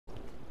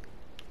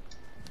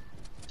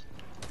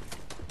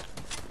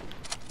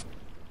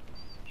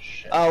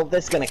Oh,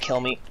 that's gonna kill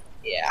me.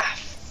 Yeah,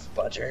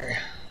 budger.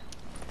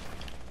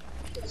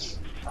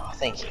 Oh,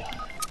 thank you.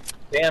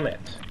 Damn it.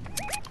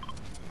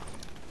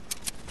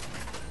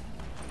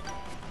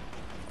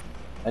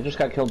 I just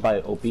got killed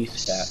by obese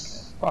stack.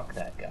 Fuck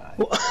that guy.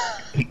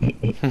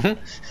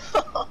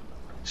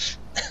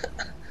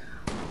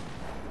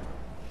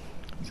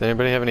 Does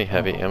anybody have any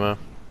heavy ammo?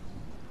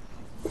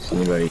 Does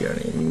anybody got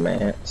any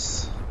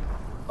mats?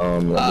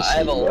 Let me see. I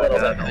have a little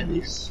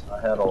bit.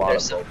 I had a lot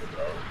of both of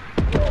those.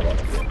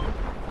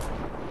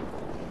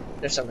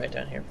 There's some right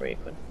down here for you,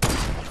 Quinn.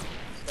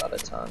 It's not a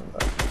ton,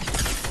 but...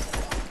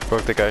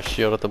 Broke the guy's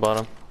shield at the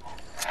bottom.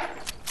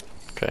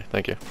 Okay,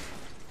 thank you.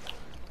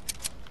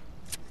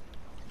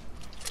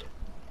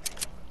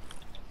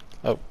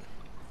 Oh.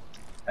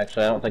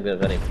 Actually, I don't think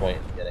there's any point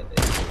in getting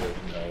these. There's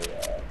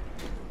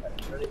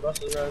no, any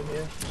buses around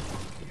here?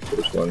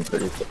 There's one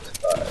pretty close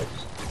by. So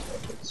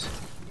it's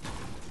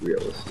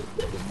realistic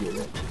that we get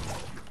it.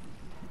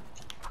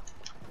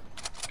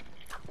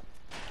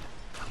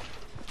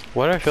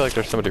 Why do I feel like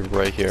there's somebody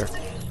right here?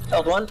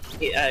 Killed one?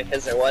 Yeah,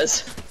 because there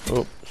was.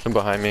 Oh, some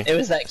behind me. It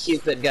was that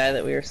Cupid guy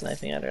that we were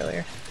sniping at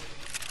earlier.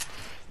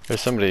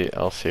 There's somebody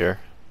else here.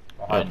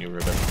 Behind you,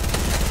 Ruben.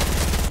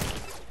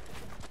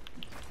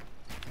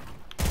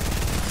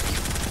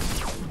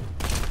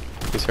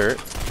 He's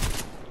hurt.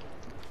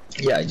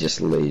 Yeah, I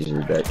just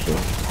lasered that kid.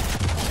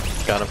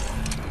 Got him.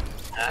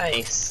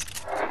 Nice.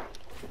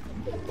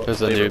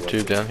 There's a noob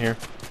tube down here.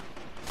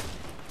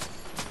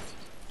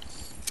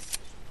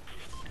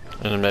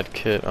 And a med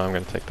kit. Oh, I'm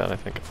gonna take that, I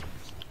think.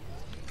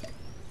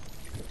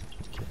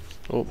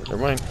 Oh, never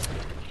mind.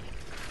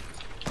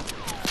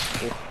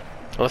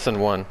 Less than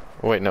one.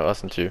 Oh, wait, no,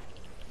 less than two.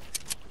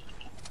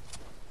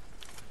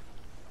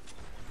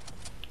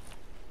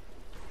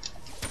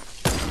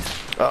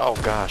 Oh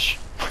gosh.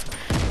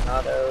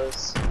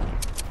 Autos.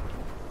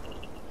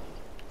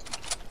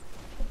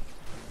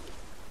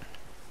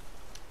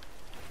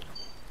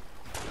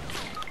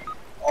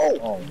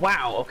 Oh,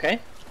 wow,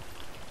 okay.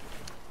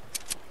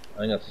 I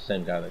think that's the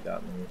same guy that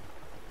got me.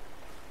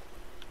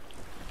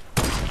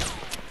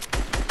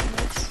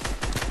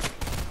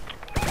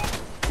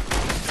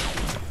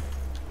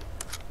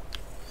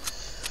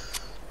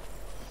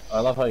 I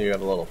love how you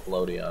have a little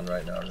floaty on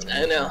right now.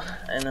 I know,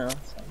 I know.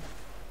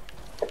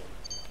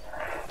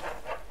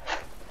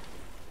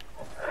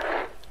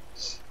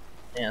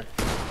 Yeah.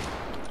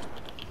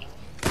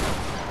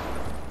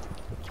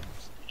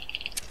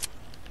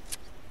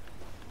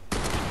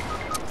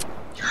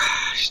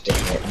 Gosh,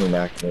 dang it, he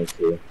knocked me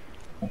too.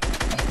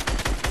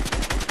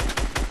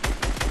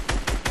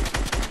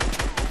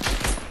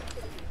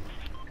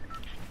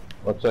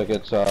 Looks like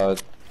it's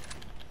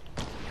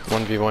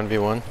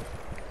 1v1v1.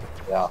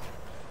 yeah.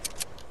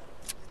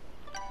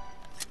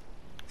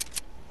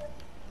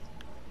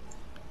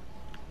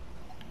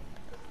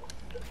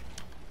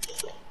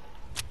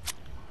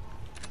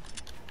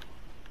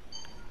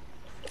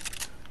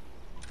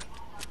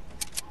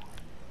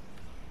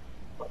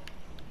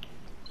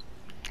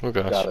 Oh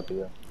gosh. Gotta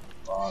be a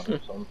bot or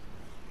something.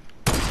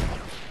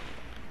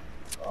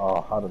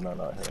 Oh, how did I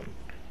not hit him?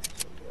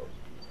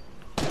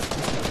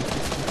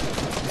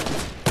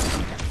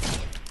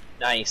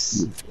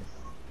 Nice.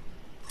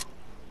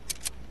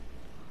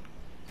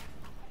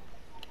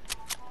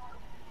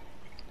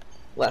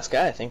 Last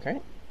guy, I think,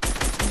 right?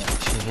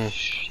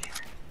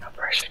 No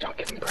pressure, don't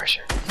give me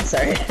pressure.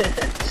 Sorry.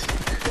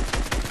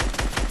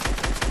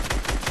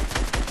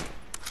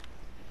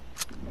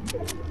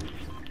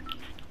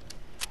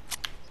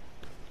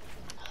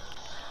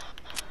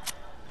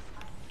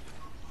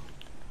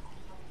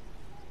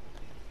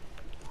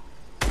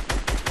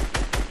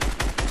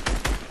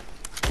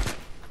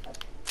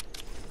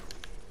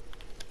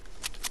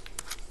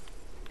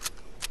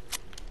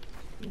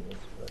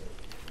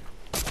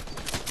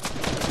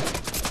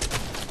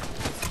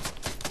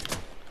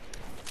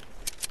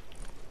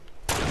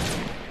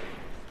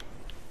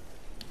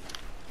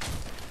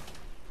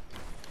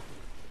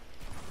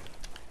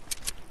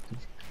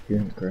 You're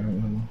in the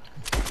ground.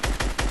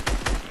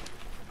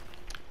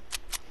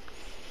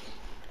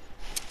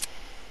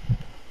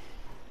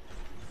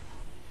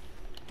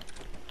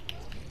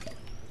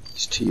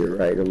 Just to your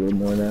right a little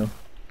more now.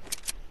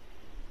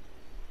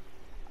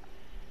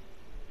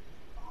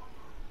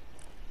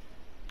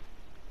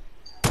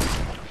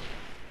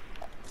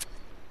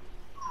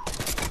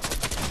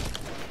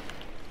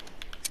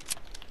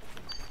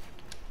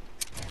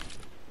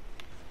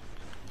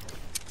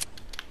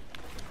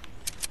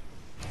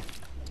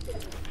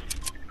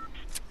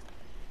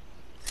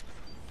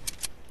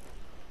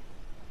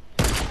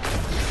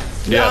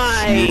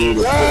 Yes.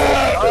 Nice!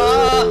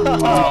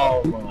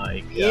 Oh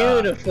my god.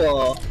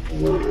 Beautiful!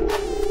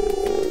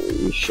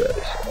 You shut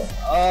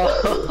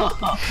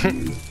Oh,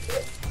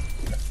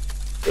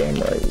 damn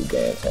right you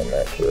dance on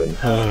that kid.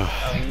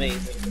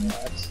 amazing to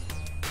watch.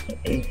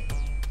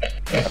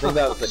 I think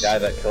that was the guy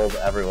that killed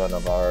everyone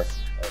of our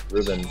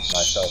Ruben,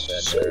 myself,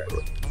 and Derek.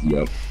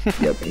 Yep,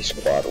 yep, he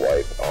squad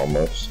wiped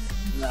almost.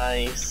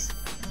 Nice.